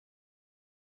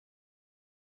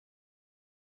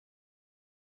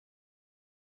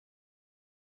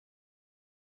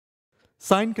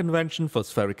Sign convention for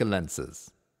spherical lenses.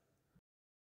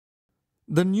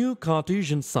 The new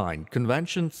Cartesian sign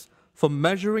conventions for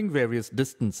measuring various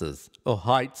distances or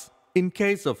heights in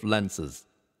case of lenses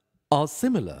are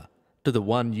similar to the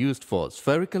one used for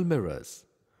spherical mirrors.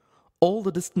 All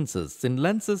the distances in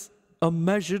lenses are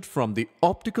measured from the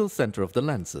optical center of the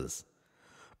lenses.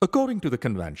 According to the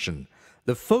convention,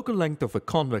 the focal length of a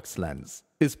convex lens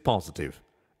is positive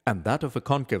and that of a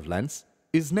concave lens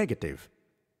is negative.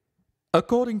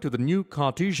 According to the new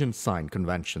Cartesian sign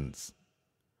conventions,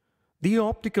 the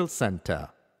optical center,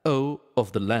 O,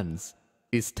 of the lens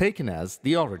is taken as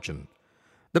the origin.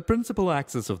 The principal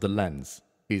axis of the lens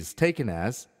is taken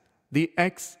as the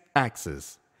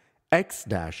x-axis,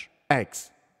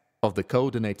 x-x of the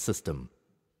coordinate system.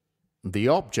 The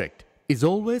object is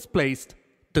always placed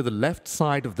to the left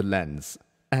side of the lens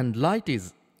and light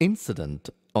is incident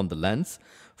on the lens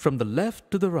from the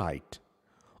left to the right.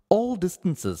 All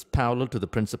distances parallel to the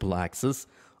principal axis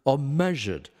are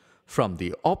measured from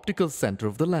the optical center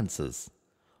of the lenses.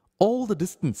 All the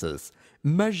distances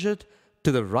measured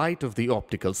to the right of the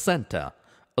optical center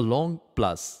along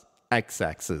plus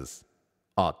x-axis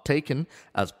are taken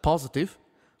as positive,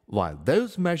 while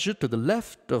those measured to the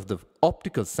left of the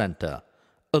optical center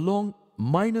along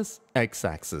minus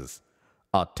x-axis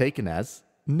are taken as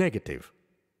negative.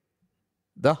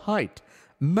 The height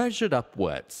measured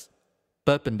upwards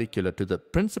perpendicular to the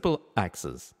principal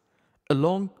axis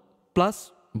along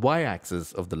plus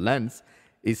y-axis of the lens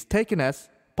is taken as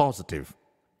positive.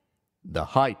 The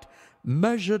height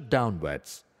measured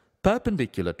downwards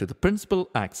perpendicular to the principal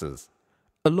axis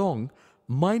along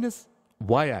minus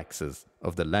y-axis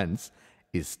of the lens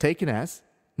is taken as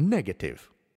negative.